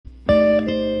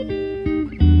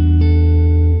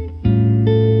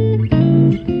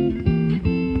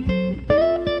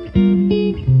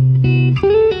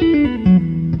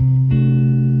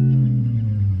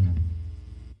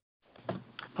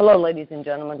Hello, ladies and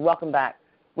gentlemen. Welcome back.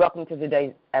 Welcome to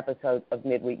today's episode of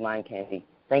Midweek Mind Candy.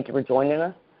 Thank you for joining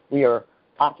us. We are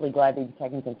awfully glad that you're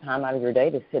taking some time out of your day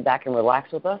to sit back and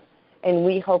relax with us, and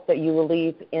we hope that you will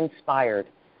leave inspired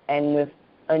and with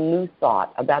a new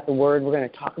thought about the word we're going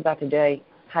to talk about today,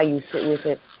 how you sit with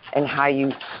it, and how you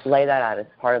lay that out as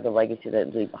part of the legacy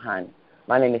that you leave behind.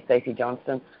 My name is Stacey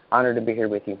Johnston. Honored to be here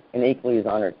with you, and equally as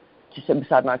honored to sit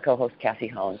beside my co-host, Cassie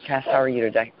Holland. Cass, how are you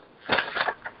today?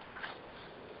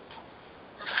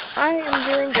 I am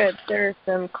doing good. There's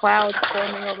some clouds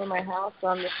forming over my house, so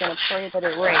I'm just going to pray that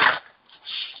it rains.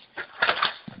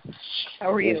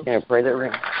 How are you? I'm going to pray that it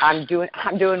rains. I'm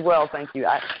doing well, thank you.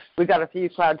 We've got a few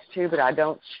clouds too, but I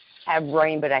don't have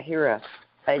rain, but I hear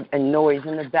a noise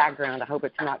in the background. I hope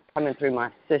it's not coming through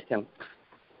my system.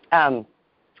 I'm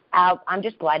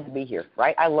just glad to be here,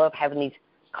 right? I love having these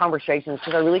conversations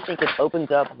because I really think it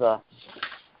opens up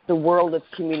the world of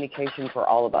communication for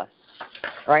all of us.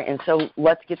 Right, and so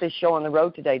let's get this show on the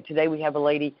road today. Today we have a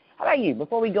lady. How about you?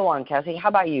 Before we go on, Cassie, how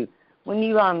about you? When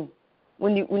you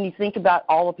think about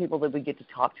all the people that we get to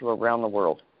talk to around the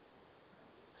world,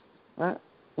 right,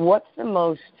 what's the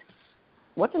most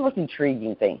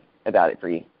intriguing thing about it for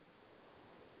you?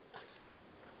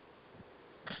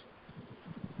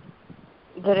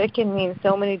 That it can mean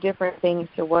so many different things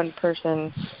to one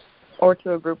person or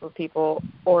to a group of people,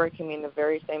 or it can mean the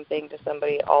very same thing to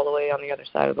somebody all the way on the other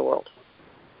side of the world.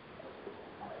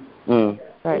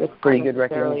 Right, it's pretty good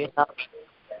recognition.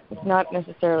 It's not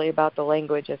necessarily about the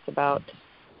language, it's about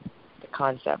the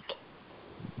concept.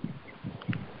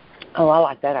 Oh, I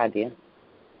like that idea.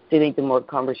 Do you think the more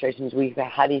conversations we've had,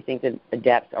 how do you think that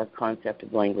adapts our concept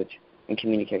of language and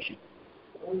communication?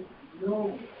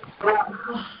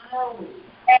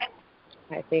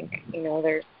 I think,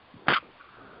 there's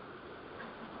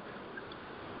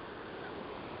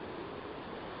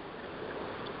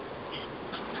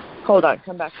Hold on,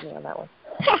 come back to me on that one.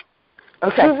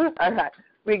 Okay, all right.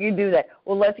 We can do that.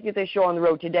 Well, let's get this show on the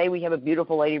road. Today we have a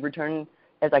beautiful lady returning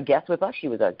as a guest with us. She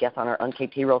was a guest on our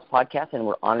Uncaped Heroes podcast, and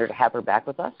we're honored to have her back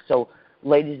with us. So,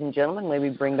 ladies and gentlemen, may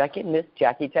we bring back in Miss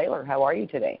Jackie Taylor. How are you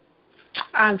today?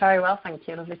 I'm very well, thank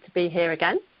you. Lovely to be here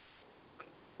again.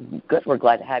 Good. We're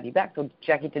glad to have you back. So,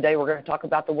 Jackie, today we're going to talk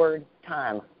about the word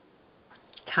time.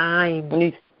 Time. When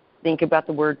you think about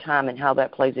the word time and how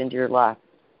that plays into your life,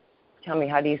 tell me,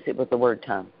 how do you sit with the word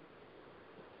time?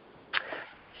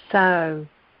 So,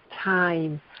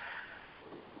 time.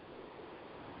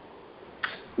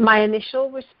 My initial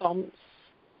response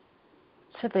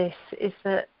to this is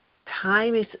that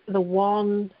time is the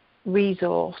one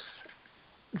resource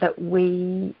that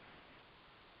we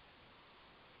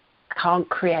can't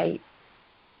create.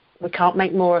 We can't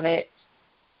make more of it,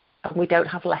 and we don't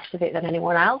have less of it than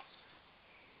anyone else,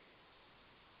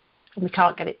 and we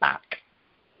can't get it back.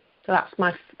 So that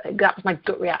was my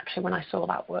gut reaction when I saw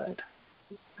that word.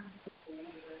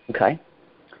 Okay.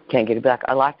 Can't get it back.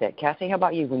 I like that. Cassie, how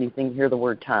about you when you hear the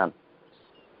word time?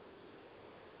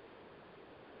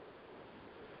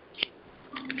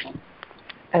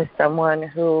 As someone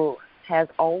who has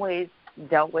always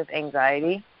dealt with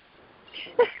anxiety,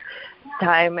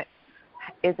 time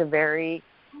is a very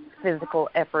physical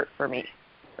effort for me,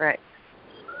 right?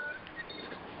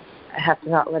 I have to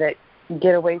not let it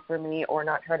get away from me or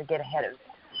not try to get ahead of it,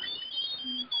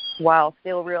 while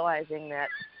still realizing that,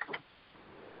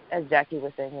 as Jackie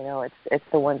was saying, it's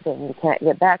the one thing you can't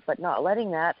get back, but not letting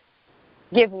that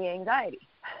give me anxiety.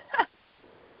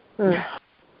 I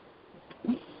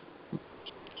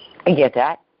get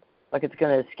that. Like it's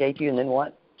going to escape you, and then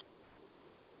what?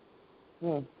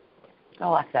 I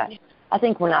like that. I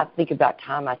think when I think about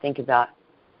time, I think about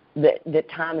that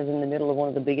time is in the middle of one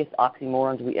of the biggest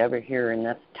oxymorons we ever hear, and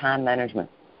that's time management.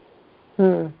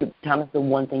 Time is the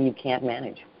one thing you can't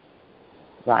manage.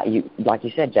 Right? Like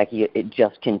you said, Jackie, it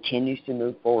just continues to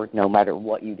move forward no matter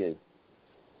what you do.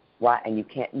 Right? And you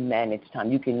can't manage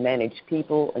time. You can manage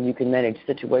people and you can manage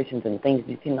situations and things.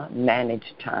 You cannot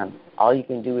manage time. All you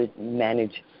can do is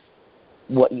manage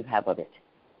what you have of it,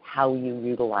 how you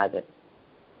utilize it.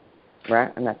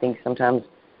 Right? And I think sometimes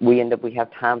we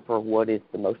have time for what is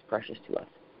the most precious to us.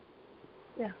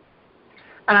 Yeah.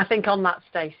 And I think on that,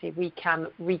 Stacey, we can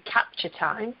recapture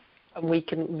time and we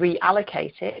can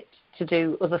reallocate it to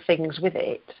do other things with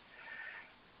it.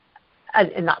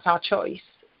 And that's our choice.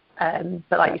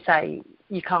 But like you say,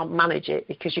 you can't manage it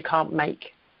because you can't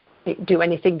make it do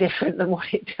anything different than what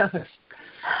it does.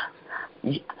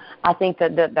 I think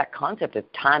that concept of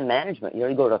time management,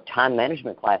 you go to a time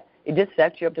management class, it just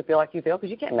sets you up to feel like you fail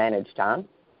because you can't manage time.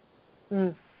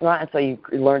 Right? And so you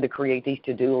learn to create these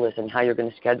to-do lists and how you're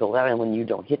going to schedule that. And when you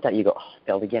don't hit that, you go, oh, I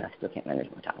failed again. I still can't manage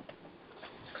my time.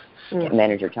 can't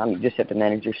manage your time. You just have to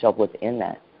manage yourself within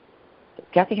that.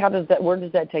 Kathy, where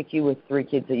does that take you with 3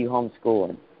 kids that you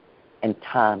homeschool and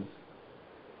time?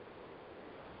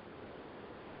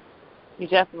 You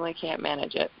definitely can't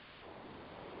manage it.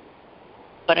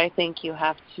 But I think you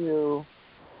have to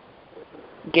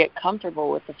get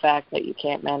comfortable with the fact that you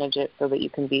can't manage it so that you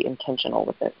can be intentional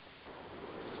with it.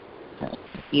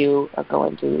 You are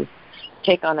going to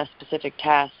take on a specific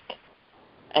task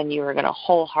and you are going to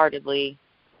wholeheartedly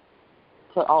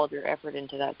put all of your effort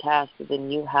into that task, but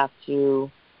then you have to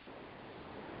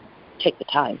take the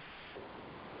time.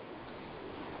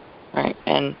 Right?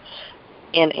 And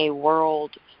in a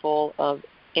world full of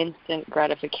instant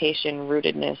gratification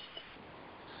rootedness,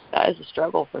 that is a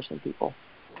struggle for some people.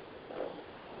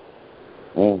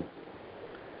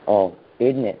 Oh,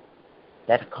 isn't it?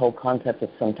 That whole concept of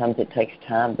sometimes it takes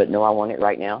time, but no, I want it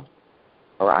right now,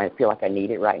 or I feel like I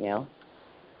need it right now.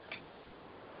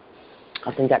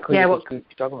 I think that creates a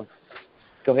struggle.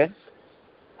 Go ahead.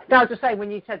 No, I was just saying, when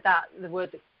you said that, the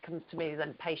word that comes to me is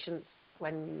then patience.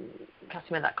 When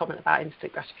Cassie made that comment about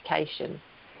instant gratification,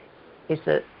 is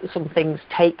that some things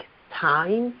take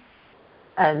time,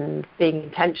 and being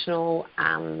intentional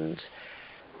and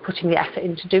putting the effort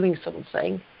into doing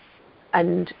something,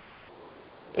 and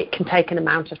it can take an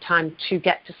amount of time to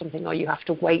get to something, or you have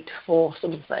to wait for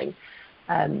something,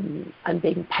 and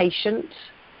being patient,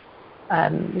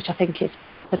 which I think is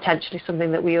potentially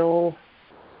something that we all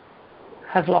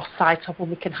have lost sight of when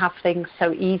we can have things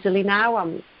so easily now.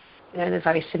 In a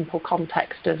very simple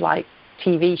context of like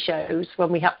TV shows,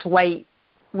 when we have to wait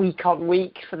week on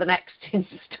week for the next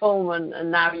instalment,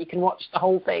 and now you can watch the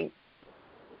whole thing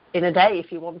in a day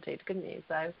if you wanted, couldn't you?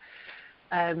 So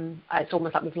it's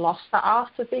almost like we've lost that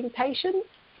art of being patient.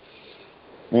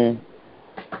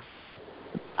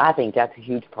 I think that's a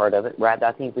huge part of it, right?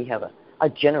 I think we have a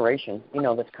generation,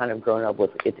 that's kind of grown up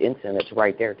with it's instant, it's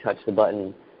right there, touch the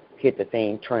button, hit the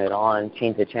thing, turn it on,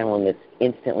 change the channel, and it's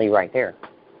instantly right there.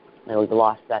 And we've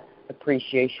lost that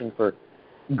appreciation for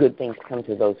good things come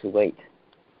to those who wait.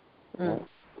 I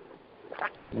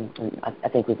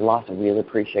think we've lost a real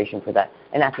appreciation for that,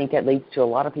 and I think that leads to a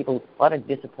lot of people, a lot of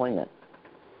disappointment.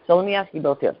 So let me ask you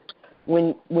both this: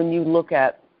 when you look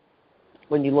at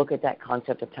that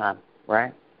concept of time,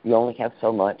 right? You only have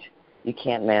so much. You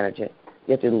can't manage it.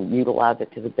 You have to utilize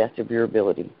it to the best of your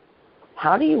ability.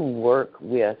 How do you work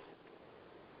with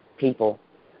people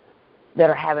that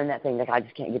are having that thing, like, I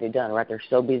just can't get it done, right? They're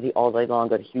so busy all day long,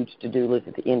 got a huge to-do list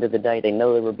at the end of the day. They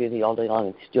know they were busy all day long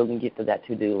and still can get to that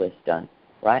to-do list done,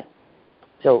 right?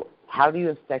 So how do you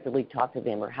effectively talk to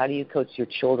them, or how do you coach your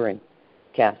children,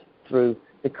 Cass, through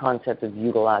the concept of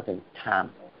utilizing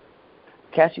time?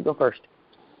 Cass, you go first.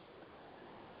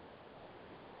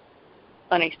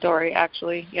 Funny story,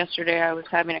 actually. Yesterday I was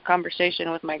having a conversation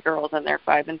with my girls, and they're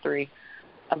 5 and 3,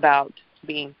 about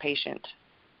being patient,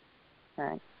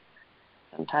 right?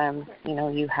 Sometimes,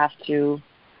 you have to,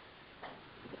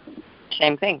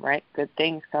 same thing, right? Good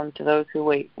things come to those who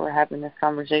wait. We're having this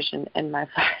conversation, and my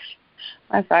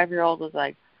 5-year-old was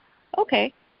like,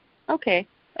 okay.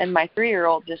 And my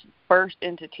 3-year-old just burst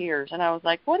into tears. And I was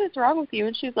like, what is wrong with you?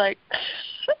 And she's like,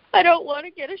 I don't want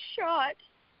to get a shot.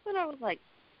 And I was like,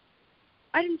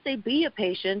 I didn't say be a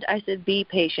patient. I said be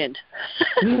patient.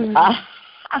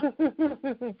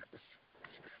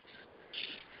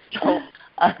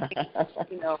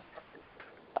 So,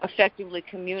 effectively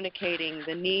communicating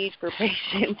the need for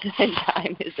patience and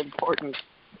time is important.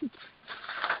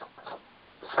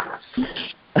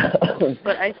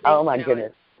 But I think, oh my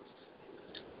goodness.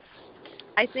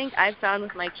 I think I've found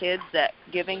with my kids that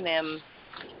giving them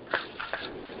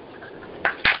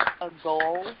a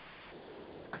goal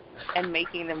and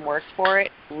making them work for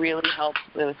it really helps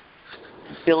with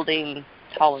building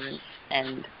tolerance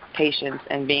and patience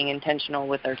and being intentional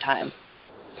with their time.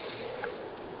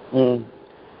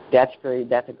 That's great.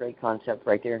 That's a great concept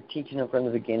right there. Teaching them from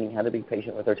the beginning how to be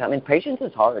patient with their time. And patience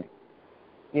is hard.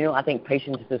 I think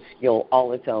patience is a skill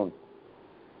all its own.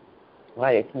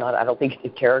 Right? It's not. I don't think it's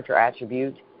a character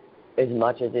attribute as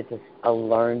much as it's a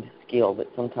learned skill that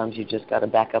sometimes you just got to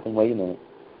back up and wait a minute.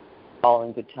 All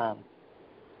in good time.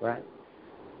 Right?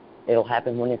 It'll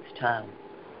happen when it's time.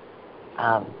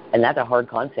 And that's a hard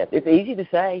concept. It's easy to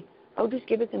say, oh, just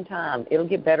give it some time. It'll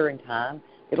get better in time.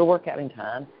 It'll work out in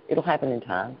time. It'll happen in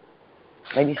time.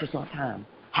 Maybe it's just not time.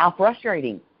 How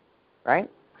frustrating, right,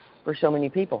 for so many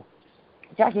people.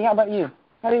 Jackie, how about you?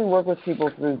 How do you work with people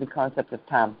through the concept of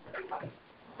time?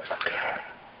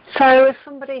 So as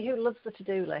somebody who loves the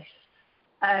to-do list,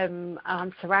 I'm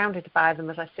surrounded by them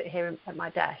as I sit here at my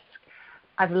desk,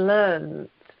 I've learned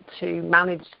to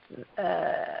manage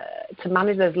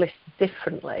those lists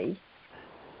differently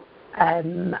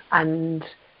and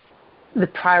the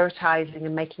prioritising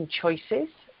and making choices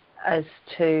as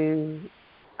to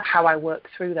how I work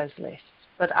through those lists.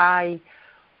 But I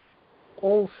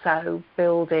also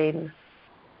build in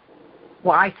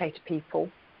what I say to people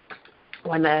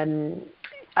when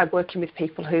I'm working with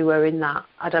people who are in that,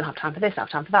 I don't have time for this, I have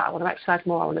time for that, I want to exercise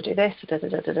more, I want to do this,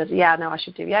 yeah, no, I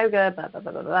should do yoga, blah, blah,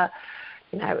 blah, blah, blah.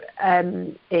 You know,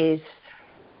 is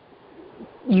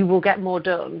you will get more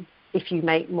done if you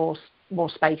make more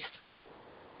space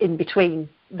in between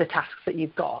the tasks that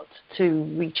you've got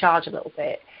to recharge a little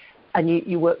bit, and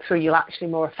you work through, you're actually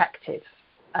more effective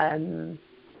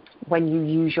when you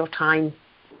use your time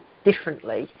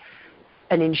differently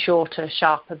and in shorter,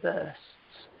 sharper bursts,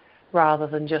 rather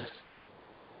than just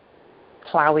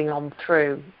ploughing on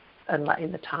through and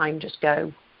letting the time just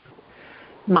go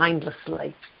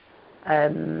mindlessly.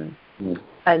 And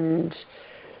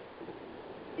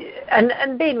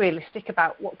being realistic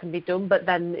about what can be done, but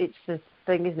then it's the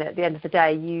thing, isn't it? At the end of the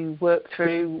day, you work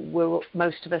through.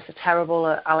 Most of us are terrible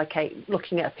at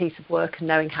looking at a piece of work and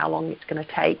knowing how long it's going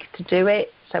to take to do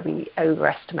it. So we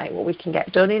overestimate what we can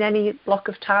get done in any block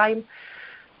of time,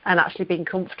 and actually being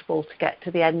comfortable to get to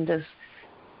the end of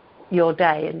your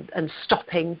day and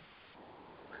stopping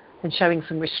and showing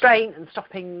some restraint and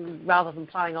stopping rather than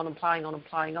plying on and plying on and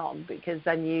plying on, because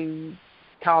then you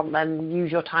can't then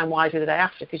use your time wisely the day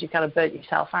after because you kind of burnt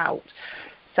yourself out.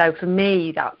 So for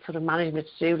me, that sort of management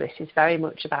to-do list is very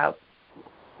much about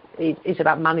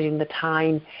managing the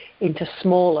time into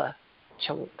smaller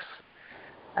chunks.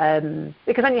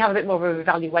 Because then you have a bit more of an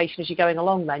evaluation as you're going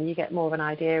along, then you get more of an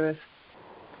idea of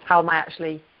how am I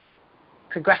actually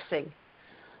progressing,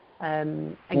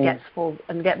 and get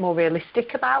more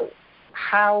realistic about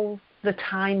how the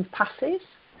time passes,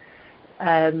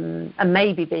 and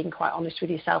maybe being quite honest with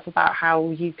yourself about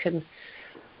how you can.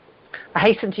 I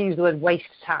hasten to use the word waste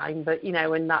time, but you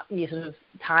know, when that your sort of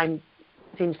time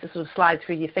seems to sort of slide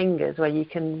through your fingers, where you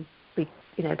can be,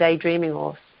 you know, daydreaming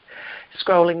or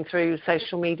scrolling through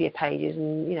social media pages,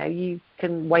 and you know, you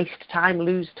can waste time,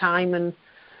 lose time, and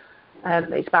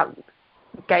it's about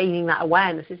gaining that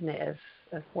awareness, isn't it,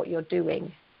 of what you're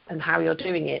doing and how you're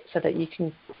doing it, so that you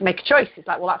can make a choice. It's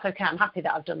like, well, that's okay, I'm happy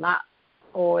that I've done that.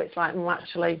 Or it's like, well,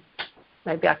 actually,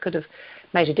 maybe I could have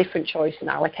made a different choice and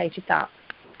allocated that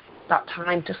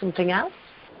time to something else.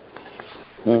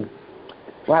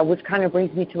 Well, which kind of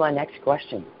brings me to my next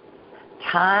question.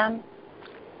 Time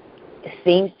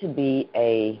seems to be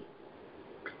a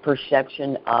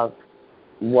perception of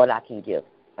what I can give.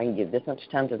 I can give this much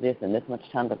time to this and this much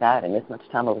time to that and this much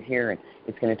time over here, and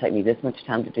it's going to take me this much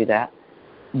time to do that.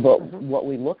 But what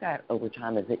we look at over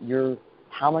time is that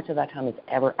how much of that time is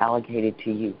ever allocated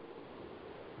to you?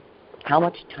 How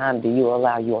much time do you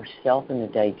allow yourself in the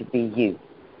day to be you?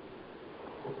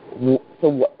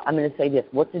 So I'm going to say this.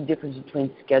 What's the difference between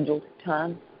scheduled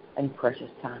time and precious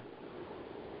time?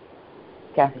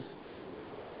 Kathy?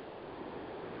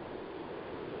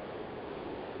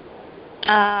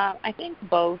 I think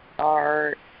both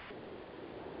are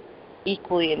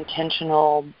equally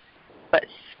intentional, but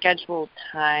scheduled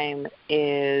time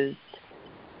is,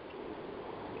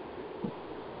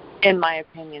 in my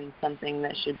opinion, something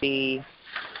that should be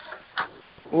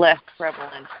less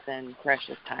prevalent than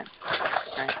precious time.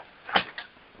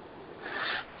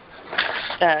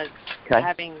 Right? Okay.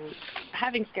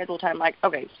 Having scheduled time, like,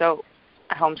 okay, so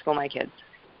I homeschool my kids.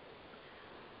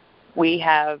 We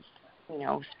have, you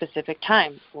know, specific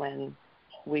times when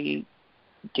we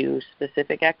do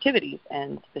specific activities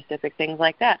and specific things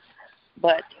like that.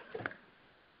 But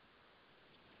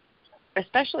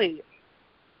especially,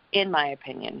 in my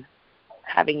opinion,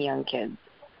 having young kids,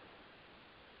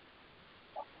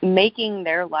 making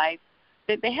their life,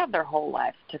 they have their whole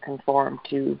life to conform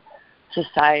to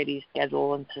society's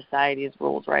schedule and society's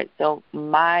rules, right? So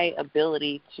my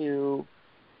ability to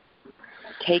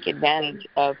take advantage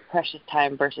of precious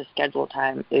time versus scheduled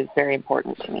time is very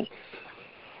important to me.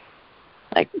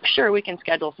 Like, sure, we can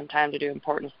schedule some time to do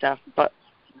important stuff, but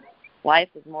life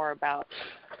is more about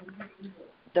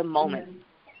the moment,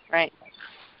 right?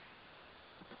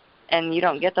 And you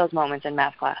don't get those moments in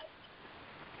math class.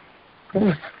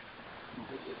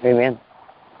 Amen.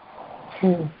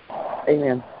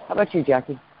 Amen. How about you,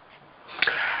 Jackie?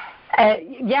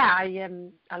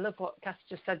 I love what Cass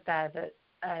just said there, that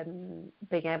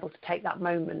being able to take that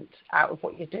moment out of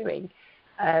what you're doing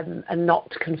and not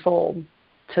to conform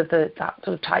to that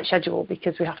sort of tight schedule,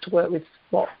 because we have to work with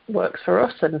what works for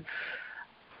us. And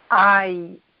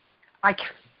I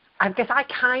guess I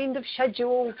kind of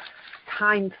schedule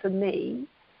time for me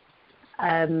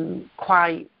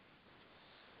quite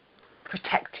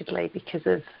protectedly because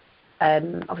of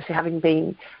Obviously, I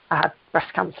had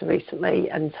breast cancer recently,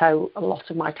 and so a lot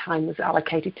of my time was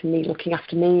allocated to me looking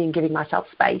after me and giving myself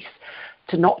space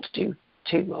to not do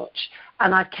too much.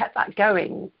 And I've kept that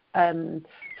going.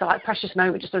 So like precious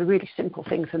moment, just a really simple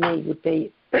thing for me would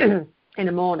be in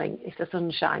the morning, if the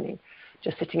sun's shining,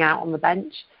 just sitting out on the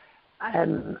bench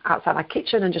outside my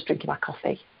kitchen and just drinking my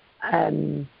coffee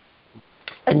and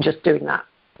just doing that.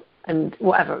 And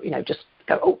whatever, just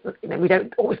go, we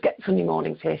don't always get Sunday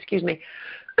mornings here, excuse me.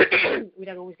 We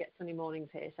don't always get Sunday mornings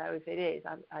here. So if it is,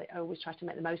 I always try to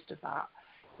make the most of that,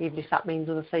 even if that means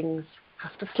other things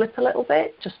have to slip a little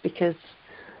bit, just because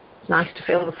it's nice to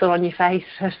feel the sun on your face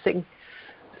first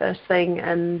thing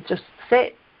and just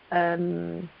sit.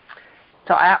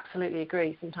 So I absolutely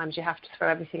agree. Sometimes you have to throw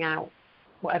everything out,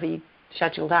 whatever you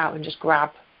scheduled out, and just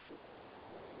grab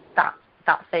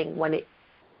that thing when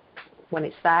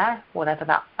it's there, whatever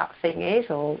that thing is,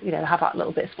 or have that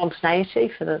little bit of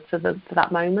spontaneity for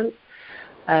that moment.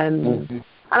 And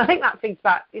I think that feeds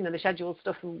back, the scheduled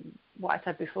stuff and what I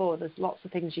said before. There's lots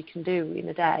of things you can do in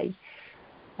a day,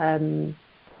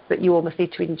 but you almost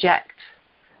need to inject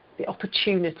the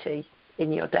opportunity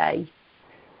in your day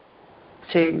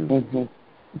to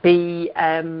be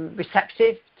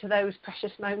receptive to those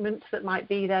precious moments that might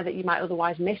be there that you might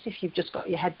otherwise miss if you've just got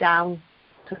your head down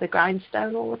to the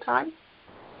grindstone all the time.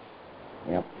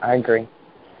 Yep, I agree.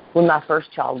 When my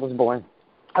first child was born,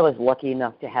 I was lucky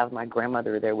enough to have my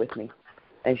grandmother there with me,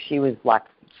 and she was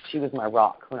my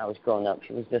rock when I was growing up.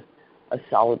 She was just a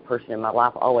solid person in my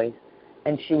life always,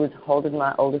 and she was holding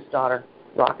my oldest daughter,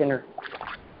 rocking her,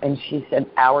 and she said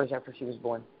hours after she was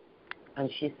born, and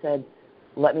she said,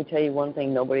 "Let me tell you one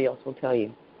thing nobody else will tell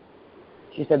you."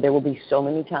 She said, "There will be so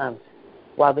many times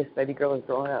while this baby girl is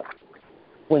growing up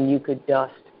when you could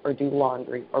dust or do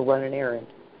laundry or run an errand,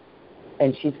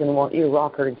 and she's going to want you to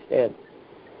rock her instead.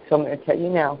 So I'm going to tell you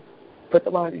now, put the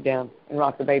laundry down and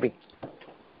rock the baby,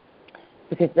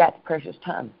 because that's precious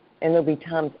time. And there'll be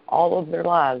times all of their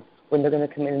lives when they're going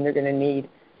to come in and they're going to need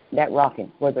that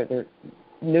rocking, whether they're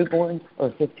newborn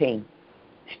or 15.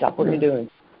 Stop what you're doing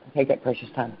and take that precious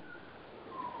time."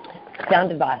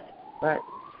 Sound advice, right?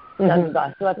 Sound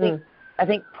advice. So I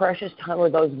think precious time are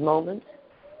those moments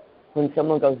when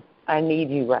someone goes, "I need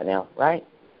you right now," right?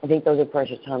 I think those are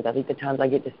precious times. I think the times I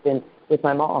get to spend with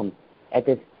my mom at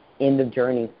this end of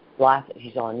journey life that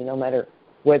she's on, no matter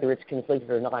whether it's completed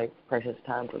or not, it's precious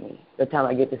time for me. The time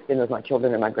I get to spend with my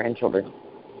children and my grandchildren,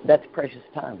 that's precious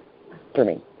time for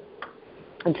me.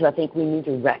 And so I think we need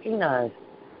to recognize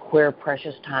where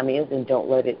precious time is and don't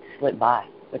let it slip by,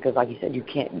 because like you said, you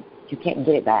can't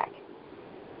get it back,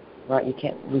 right? We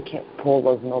can't pull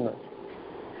those moments.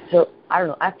 So I don't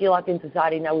know. I feel like in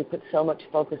society now we put so much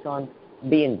focus on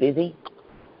being busy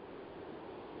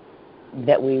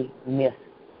that we miss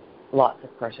lots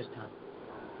of precious time.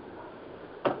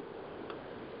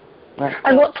 Right.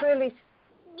 And what's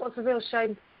a real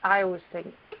shame, I always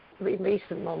think, in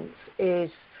recent months is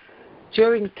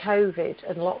during COVID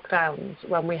and lockdowns,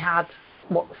 when we had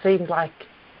what seemed like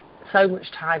so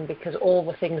much time because all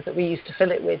the things that we used to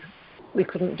fill it with we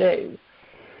couldn't do,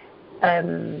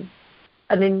 and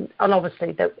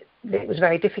obviously that it was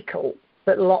very difficult,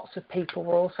 but lots of people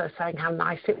were also saying how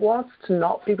nice it was to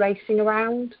not be racing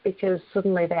around because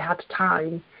suddenly they had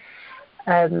time,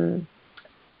 and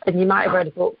you might have read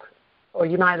a book or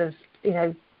you might have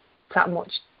sat and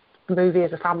watched a movie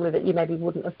as a family that you maybe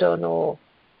wouldn't have done or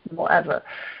whatever.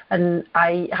 And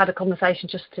I had a conversation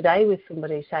just today with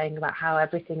somebody saying about how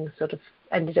everything sort of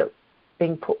ended up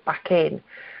being put back in,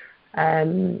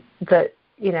 that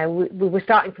we were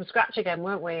starting from scratch again,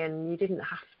 weren't we? And you didn't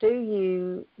have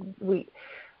to. It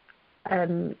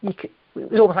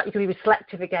was almost like you could be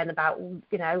selective again about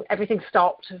everything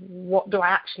stopped. What do I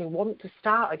actually want to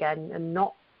start again and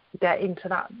not get into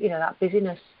that that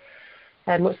busyness?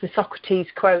 And what's the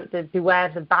Socrates quote? The beware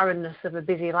the barrenness of a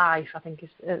busy life. I think is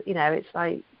it's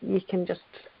like you can just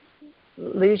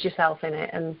lose yourself in it.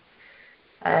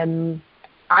 And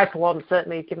I, for one,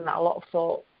 certainly have given that a lot of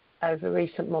thought over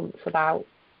recent months about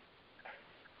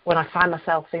when I find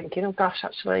myself thinking, oh gosh,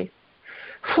 actually,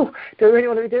 do I really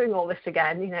want to be doing all this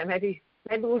again? Maybe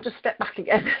we'll just step back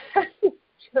again and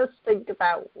just think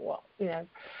about what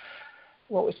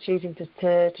we're choosing to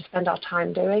spend our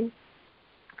time doing.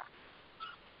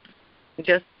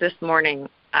 Just this morning,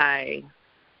 I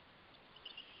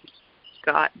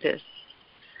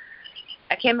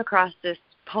came across this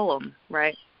poem,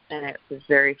 right? And it was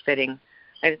very fitting.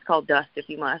 It's called Dust If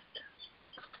You Must.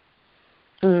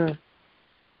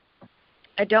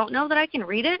 I don't know that I can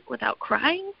read it without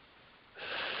crying.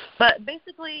 But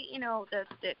basically,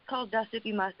 it's called Dust If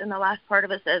You Must, and the last part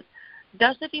of it says,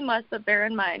 Dust if you must, but bear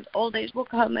in mind, old age will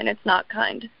come and it's not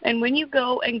kind. And when you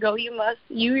go and go you must,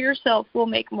 you yourself will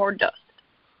make more dust.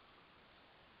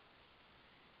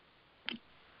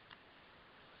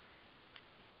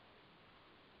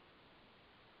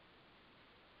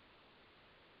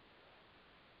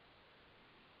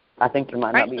 I think there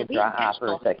might not be a dry eye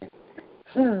for a second.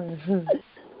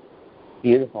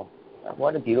 Beautiful.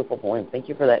 What a beautiful poem. Thank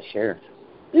you for that share.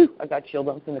 I got chill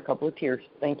bumps and a couple of tears.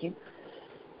 Thank you.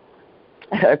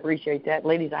 I appreciate that.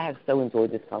 Ladies, I have so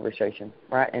enjoyed this conversation,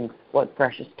 right? And what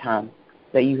precious time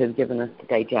that you have given us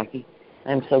today, Jackie.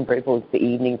 I'm so grateful it's the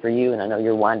evening for you, and I know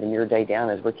you're winding your day down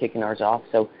as we're kicking ours off.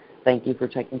 So thank you for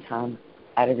taking time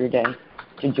out of your day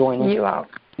to join us. You are.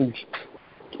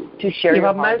 To share you your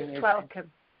are heart. Most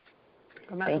welcome.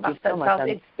 Thank you so much.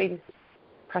 It's been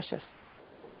precious.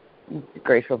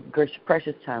 Grateful,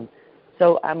 precious time.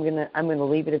 So I'm gonna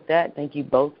leave it at that. Thank you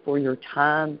both for your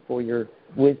time, for your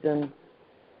wisdom.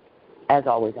 As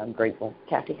always, I'm grateful.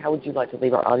 Kathy, how would you like to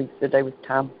leave our audience today with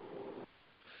time?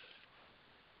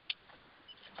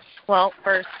 Well,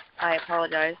 first, I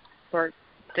apologize for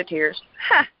the tears.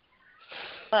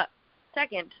 But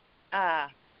second, I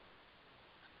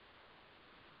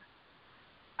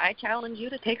challenge you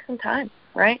to take some time,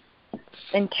 right?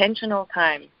 Intentional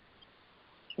time.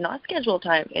 Not scheduled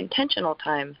time, intentional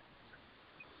time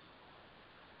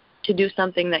to do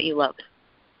something that you love.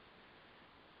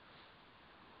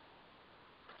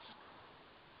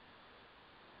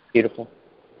 Beautiful.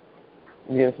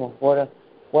 Beautiful.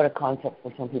 What a concept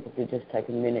for some people to just take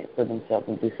a minute for themselves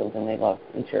and do something they love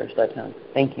and cherish that time.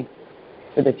 Thank you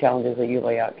for the challenges that you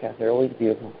lay out, Kathy. They're always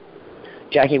beautiful.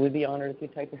 Jackie, we'd be honored if you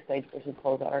take the stage for us and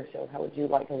close out our show. How would you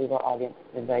like to leave our audience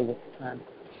today with time?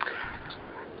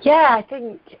 Yeah, I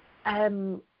think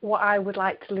what I would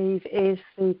like to leave is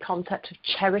the concept of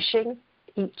cherishing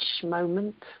each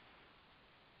moment